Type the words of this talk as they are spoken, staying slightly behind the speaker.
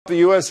The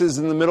U.S. is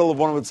in the middle of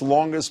one of its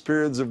longest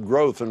periods of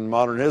growth in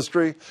modern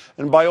history,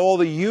 and by all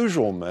the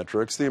usual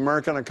metrics, the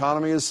American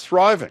economy is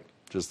thriving.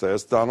 Just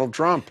ask Donald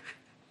Trump.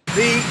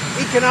 The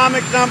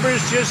economic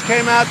numbers just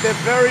came out. They're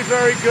very,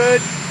 very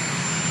good.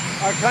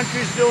 Our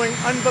country's doing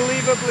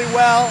unbelievably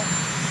well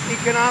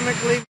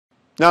economically.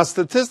 Now,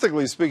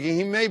 statistically speaking,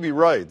 he may be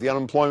right. The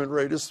unemployment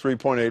rate is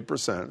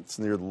 3.8%. It's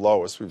near the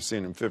lowest we've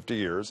seen in 50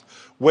 years.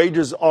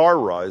 Wages are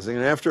rising,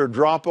 and after a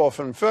drop-off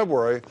in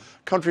February, the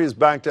country is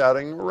back to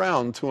adding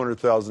around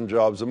 200,000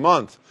 jobs a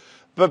month.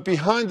 But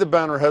behind the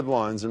banner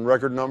headlines and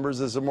record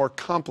numbers is a more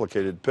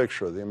complicated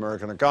picture of the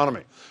American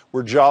economy,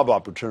 where job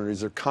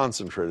opportunities are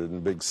concentrated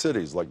in big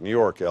cities like New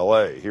York,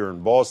 L.A., here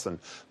in Boston,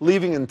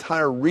 leaving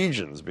entire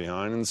regions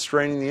behind and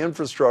straining the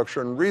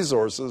infrastructure and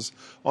resources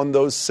on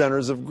those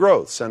centers of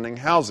growth, sending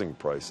housing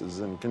prices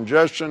and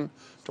congestion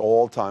to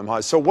all-time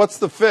highs. So what's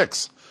the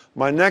fix?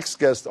 My next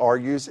guest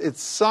argues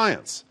it's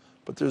science,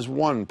 but there's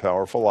one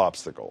powerful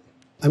obstacle.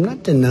 I'm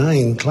not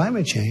denying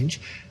climate change,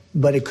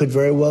 but it could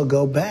very well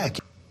go back.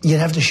 You'd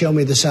have to show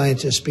me the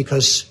scientists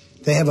because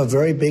they have a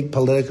very big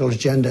political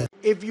agenda.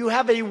 If you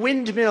have a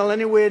windmill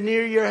anywhere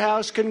near your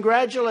house,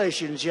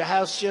 congratulations. Your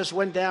house just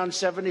went down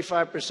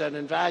 75%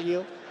 in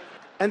value.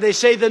 And they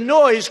say the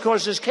noise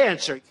causes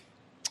cancer.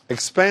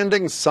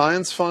 Expanding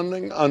science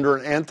funding under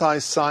an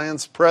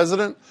anti-science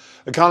president?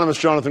 Economist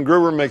Jonathan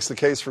Gruber makes the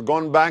case for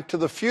going back to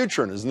the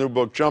future in his new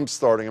book,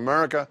 Jump-Starting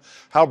America,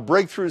 How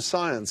Breakthrough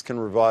Science Can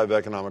Revive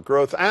Economic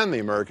Growth and the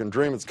American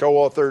Dream. It's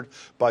co-authored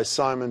by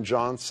Simon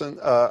Johnson.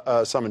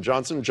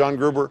 John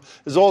Gruber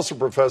is also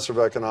professor of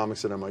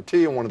economics at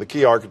MIT and one of the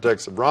key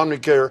architects of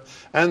Romneycare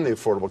and the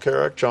Affordable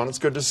Care Act. John, it's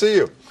good to see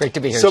you. Great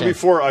to be here, So Jim.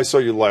 before I saw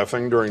you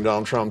laughing during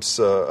Donald Trump's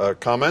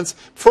comments,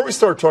 before we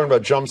start talking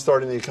about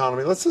jump-starting the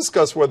economy, let's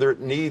discuss whether it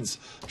needs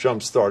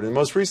jump-starting. The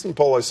most recent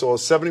poll I saw,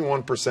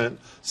 71%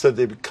 said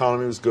the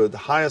economy was good, the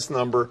highest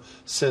number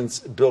since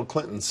Bill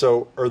Clinton.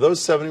 So are those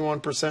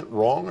 71%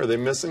 wrong? Are they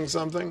missing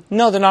something?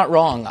 No, they're not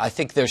wrong. I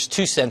think there's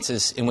two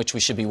senses in which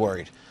we should be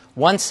worried.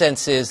 One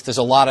sense is there's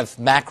a lot of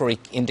macro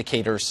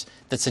indicators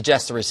that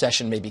suggest a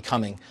recession may be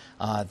coming.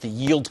 The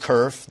yield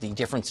curve, the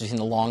difference between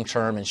the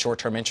long-term and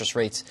short-term interest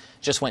rates,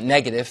 just went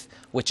negative,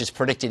 which has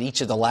predicted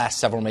each of the last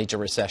several major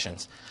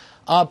recessions.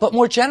 But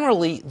more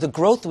generally, the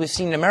growth we've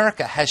seen in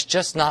America has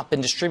just not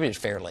been distributed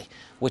fairly,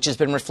 which has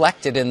been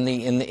reflected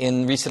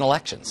in recent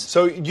elections.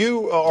 So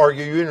you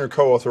argue, you and your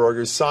co-author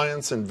argue,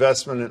 science,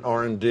 investment, and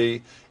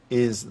R&D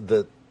is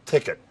the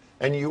ticket.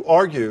 And you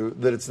argue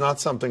that it's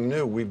not something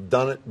new. We've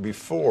done it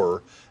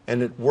before,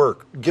 and it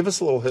worked. Give us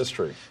a little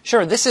history.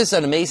 Sure. This is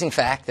an amazing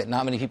fact that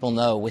not many people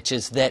know, which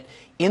is that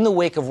in the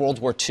wake of World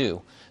War II,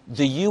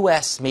 the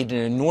U.S. made an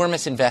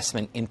enormous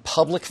investment in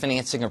public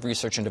financing of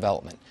research and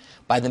development.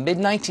 By the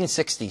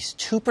mid-1960s,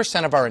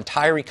 2% of our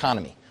entire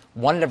economy,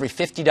 one in every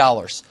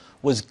 $50,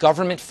 was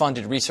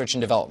government-funded research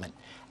and development.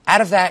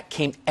 Out of that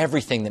came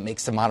everything that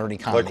makes the modern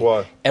economy. Like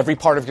what? Every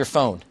part of your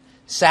phone,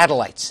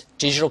 satellites,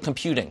 digital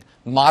computing,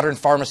 modern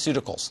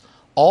pharmaceuticals,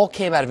 all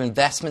came out of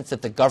investments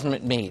that the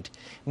government made.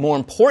 More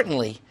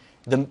importantly,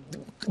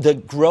 the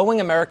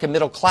growing American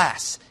middle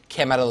class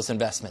came out of those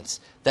investments.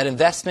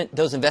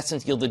 Those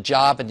investments yielded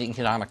job and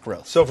economic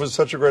growth. So if it was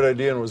such a great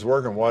idea and it was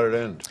working, why did it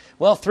end?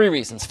 Well, three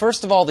reasons.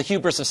 First of all, the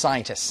hubris of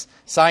scientists.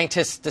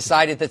 Scientists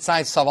decided that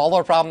science solved all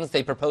our problems.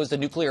 They proposed a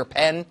nuclear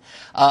pen.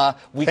 A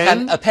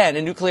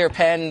nuclear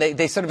pen.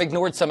 They sort of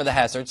ignored some of the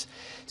hazards.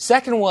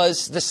 Second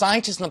was the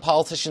scientists and the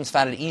politicians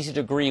found it easy to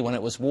agree when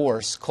it was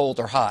wars, cold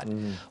or hot.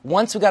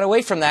 Once we got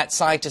away from that,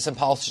 scientists and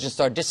politicians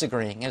started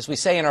disagreeing. As we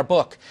say in our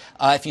book,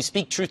 if you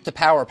speak truth to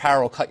power,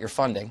 power will cut your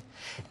funding.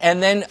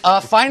 And then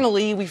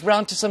finally, we've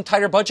run to some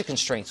tighter budget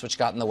constraints, which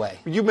got in the way.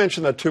 You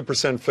mentioned that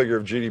 2% figure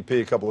of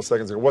GDP a couple of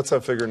seconds ago. What's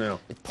that figure now?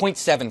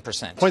 0.7%.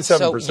 0.7%.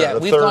 So, yeah,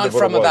 we've gone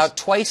from about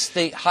twice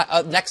the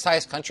next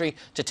highest country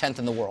to 10th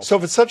in the world. So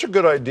if it's such a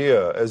good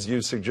idea, as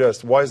you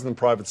suggest, why isn't the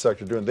private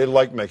sector doing it? They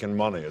like making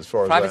money, as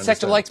far as I understand. Private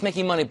sector likes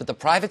making money, but the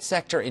private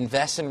sector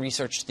invests in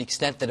research to the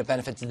extent that it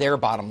benefits their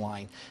bottom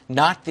line,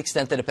 not the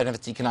extent that it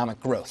benefits economic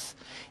growth.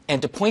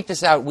 And to point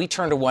this out, we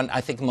turn to one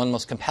of the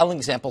most compelling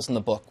examples in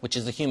the book, which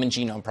is the Human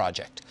Genome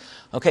Project.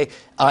 Okay,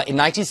 in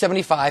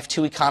 1975,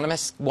 two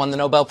economists won the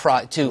Nobel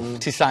Prize. Two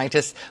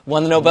scientists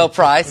won the Nobel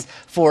Prize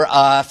for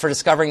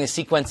discovering the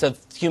sequence of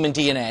human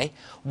DNA.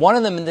 One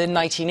of them in the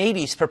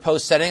 1980s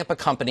proposed setting up a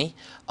company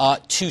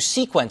to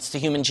sequence the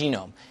human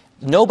genome.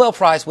 Nobel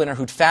Prize winner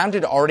who'd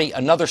founded already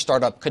another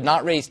startup could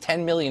not raise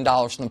 $10 million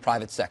from the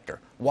private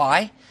sector.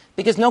 Why?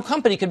 Because no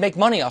company could make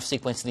money off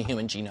sequencing the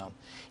human genome.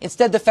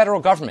 Instead, the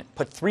federal government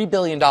put $3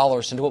 billion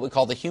into what we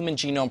call the Human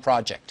Genome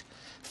Project.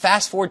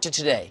 Fast forward to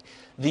today.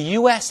 The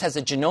U.S. has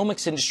a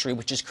genomics industry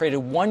which has created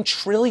 $1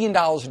 trillion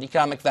in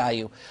economic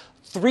value,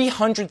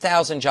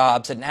 300,000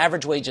 jobs at an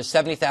average wage of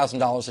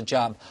 $70,000 a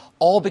job,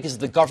 all because of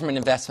the government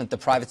investment the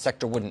private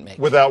sector wouldn't make.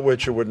 Without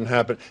which it wouldn't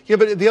happen. Yeah,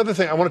 but the other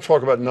thing, I want to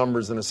talk about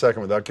numbers in a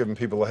second without giving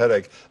people a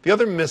headache. The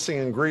other missing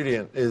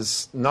ingredient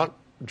is not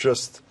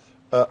just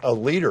a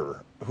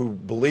leader who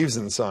believes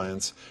in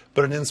science,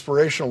 but an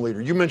inspirational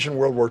leader. You mentioned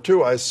World War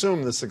II. I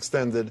assume this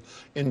extended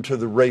into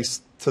the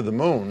race to the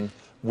moon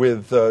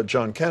with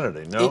John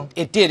Kennedy, no?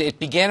 It did. It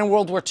began in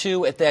World War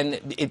II. It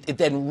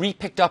then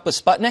re-picked up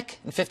with Sputnik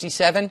in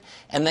 '57,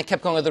 and then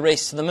kept going with the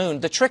race to the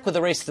moon. The trick with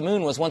the race to the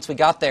moon was once we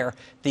got there,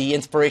 the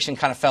inspiration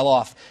kind of fell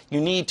off.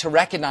 You need to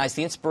recognize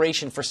the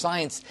inspiration for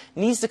science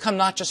needs to come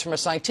not just from a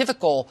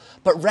scientific goal,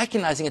 but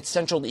recognizing it's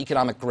central to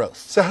economic growth.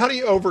 So how do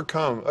you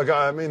overcome a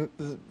guy? I mean,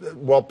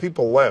 while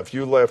people laugh,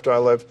 you laughed, I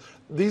laughed.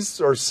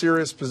 These are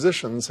serious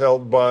positions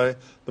held by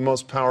the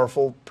most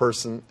powerful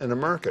person in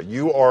America.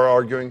 You are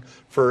arguing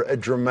for a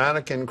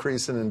dramatic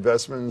increase in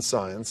investment in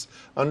science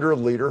under a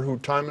leader who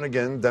time and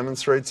again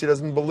demonstrates he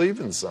doesn't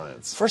believe in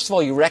science. First of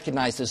all, you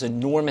recognize there's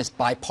enormous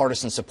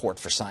bipartisan support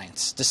for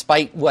science.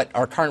 Despite what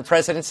our current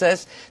president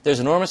says, there's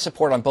enormous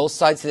support on both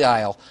sides of the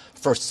aisle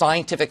for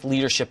scientific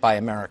leadership by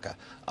America.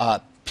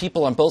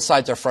 People on both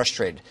sides are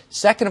frustrated.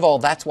 Second of all,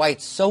 that's why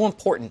it's so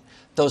important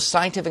those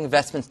scientific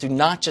investments do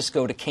not just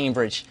go to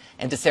Cambridge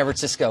and to San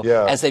Francisco,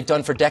 as they've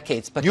done for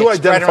decades, but you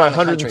identify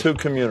 102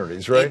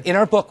 communities, right? In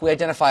our book, we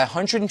identify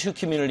 102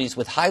 communities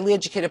with highly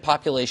educated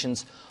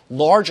populations,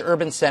 large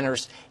urban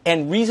centers,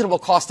 and reasonable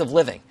cost of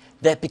living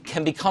that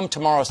can become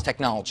tomorrow's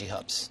technology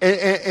hubs.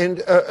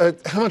 And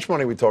how much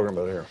money are we talking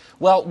about here?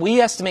 Well,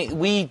 we estimate,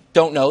 we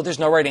don't know, there's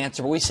no right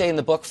answer, but we say in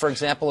the book, for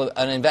example,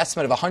 an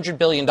investment of $100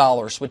 billion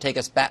would take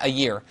us back a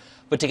year,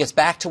 would take us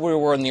back to where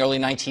we were in the early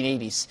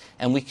 1980s,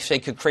 and we say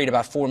could create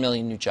about 4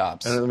 million new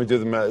jobs. And let me do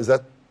the math. Is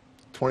that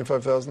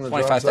 25,000 jobs?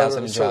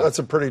 25,000 jobs. So that's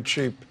a pretty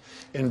cheap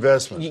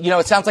investment. You know,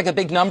 it sounds like a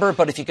big number,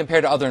 but if you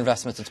compare to other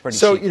investments, it's pretty cheap.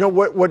 So, you know,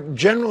 what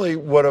generally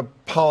what a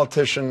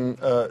politician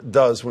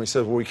does when he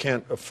says, well, we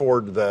can't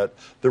afford that,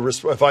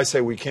 if I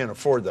say we can't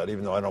afford that,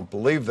 even though I don't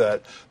believe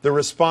that, the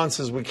response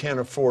is we can't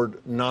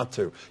afford not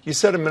to. You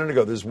said a minute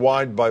ago there's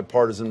wide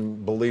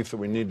bipartisan belief that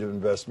we need to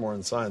invest more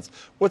in science.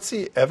 What's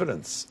the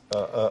evidence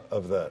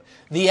of that?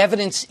 The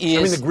evidence is...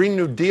 I mean, the Green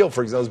New Deal,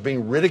 for example, is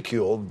being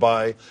ridiculed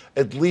by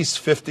at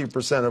least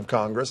 50% of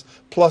Congress,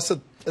 plus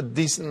a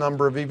decent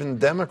number of even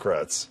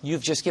Democrats.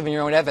 You've just given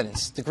your own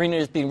evidence. The Green New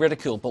Deal is being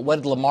ridiculed, but what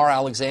did Lamar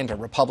Alexander,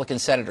 Republican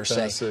senator,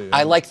 say?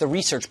 I like the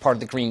research part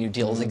of the Green New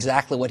Deal, is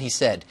exactly what he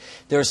said.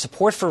 There is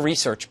support for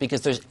research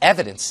because there's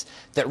evidence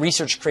that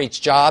research creates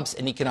jobs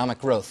and economic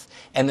growth.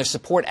 And there's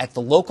support at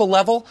the local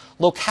level.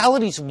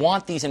 Localities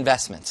want these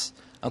investments.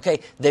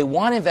 Okay, they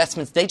want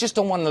investments. They just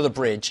don't want another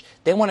bridge.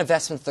 They want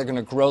investments that are going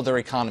to grow their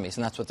economies,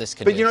 and that's what this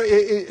could be. But, you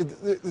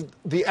know,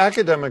 the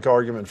academic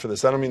argument for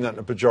this, I don't mean that in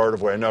a pejorative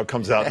way. I know it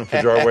comes out in a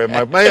pejorative way.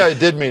 Maybe I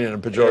did mean it in a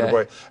pejorative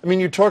way. I mean,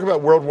 you talk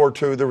about World War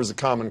II, there was a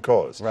common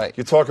cause. Right.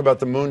 You talk about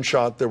the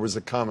moonshot, there was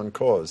a common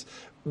cause.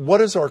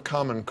 What is our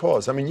common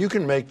cause? I mean, you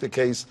can make the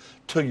case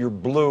till you're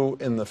blue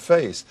in the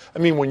face. I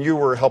mean, when you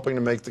were helping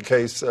to make the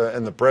case,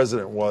 and the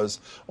president was,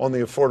 on the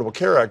Affordable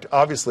Care Act,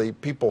 obviously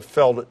people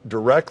felt it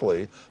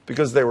directly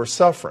because they were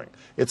suffering.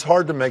 It's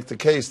hard to make the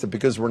case that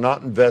because we're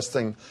not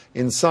investing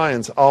in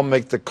science, I'll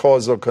make the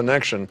causal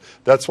connection.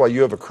 That's why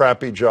you have a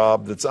crappy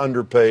job that's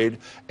underpaid,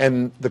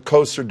 and the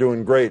coasts are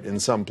doing great in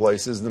some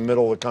places, the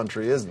middle of the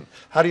country isn't.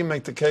 How do you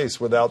make the case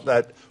without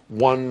that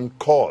one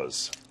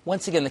cause?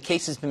 Once again, the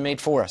case has been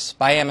made for us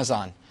by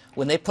Amazon.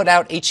 When they put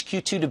out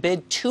HQ2 to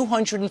bid,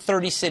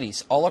 230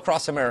 cities all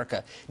across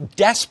America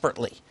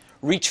desperately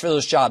reach for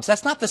those jobs.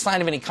 That's not the sign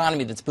of an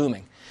economy that's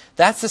booming.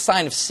 That's the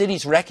sign of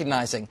cities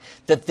recognizing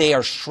that they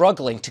are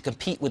struggling to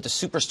compete with the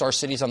superstar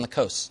cities on the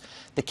coasts.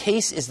 The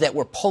case is that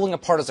we're pulling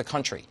apart as a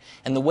country,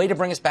 and the way to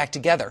bring us back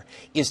together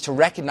is to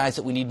recognize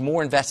that we need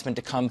more investment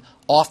to come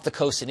off the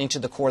coast and into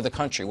the core of the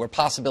country where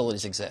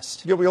possibilities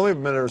exist. Yeah, we only have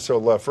a minute or so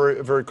left.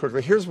 Very, very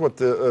quickly, here's what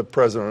the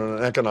president, on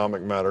an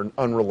economic matter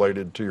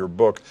unrelated to your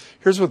book,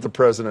 here's what the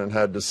president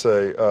had to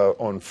say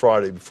on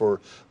Friday before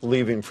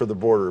leaving for the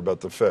border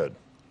about the Fed.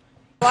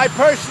 I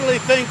personally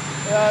think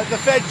the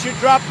Fed should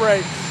drop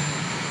rates.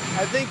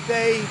 I think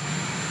they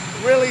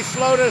really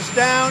slowed us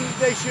down.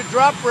 They should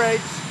drop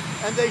rates,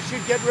 and they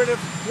should get rid of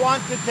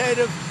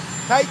quantitative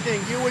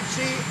tightening. You would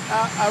see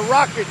a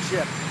rocket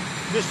ship.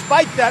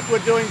 Despite that, we're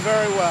doing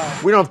very well.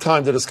 We don't have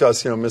time to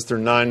discuss, you know, Mr.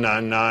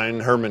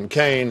 999, Herman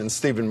Cain, and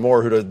Stephen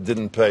Moore, who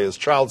didn't pay his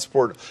child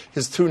support,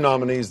 his two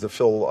nominees to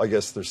fill, I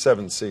guess, their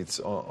 7 seats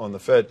on the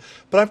Fed.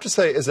 But I have to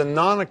say, as a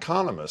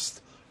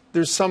non-economist,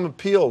 there's some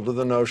appeal to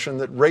the notion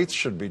that rates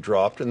should be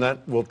dropped, and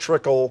that will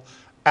trickle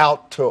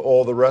out to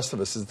all the rest of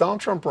us. Is Donald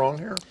Trump wrong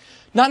here?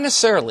 Not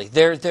necessarily.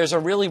 There's a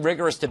really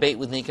rigorous debate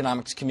within the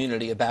economics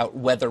community about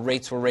whether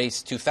rates were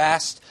raised too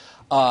fast,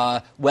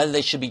 whether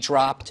they should be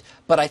dropped.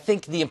 But I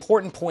think the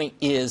important point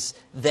is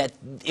that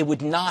it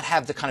would not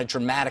have the kind of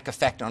dramatic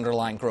effect on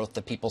underlying growth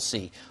that people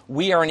see.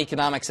 We are in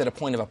economics at a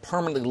point of a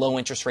permanently low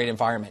interest rate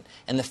environment,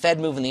 and the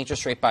Fed moving the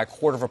interest rate by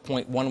 1/4 of a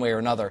point one way or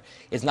another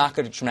is not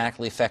going to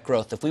dramatically affect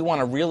growth. If we want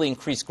to really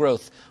increase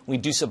growth, we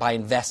do so by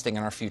investing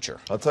in our future.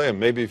 I'll tell you,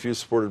 maybe if you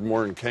supported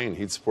Warren Cain,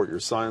 he'd support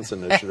your science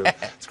initiative.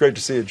 It's great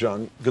to see you,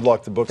 John. Good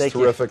luck. The book's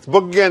terrific. The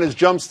book, again, is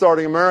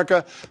Jumpstarting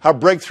America, How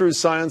Breakthrough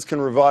Science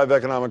Can Revive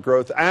Economic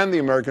Growth and the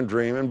American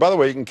Dream. And by the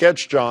way, you can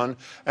catch John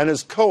and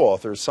his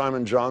co-author,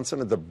 Simon Johnson,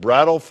 at the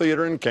Braude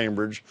Theater in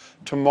Cambridge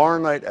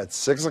tomorrow night at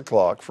 6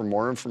 o'clock. For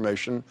more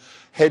information,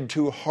 head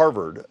to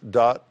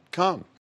harvard.com.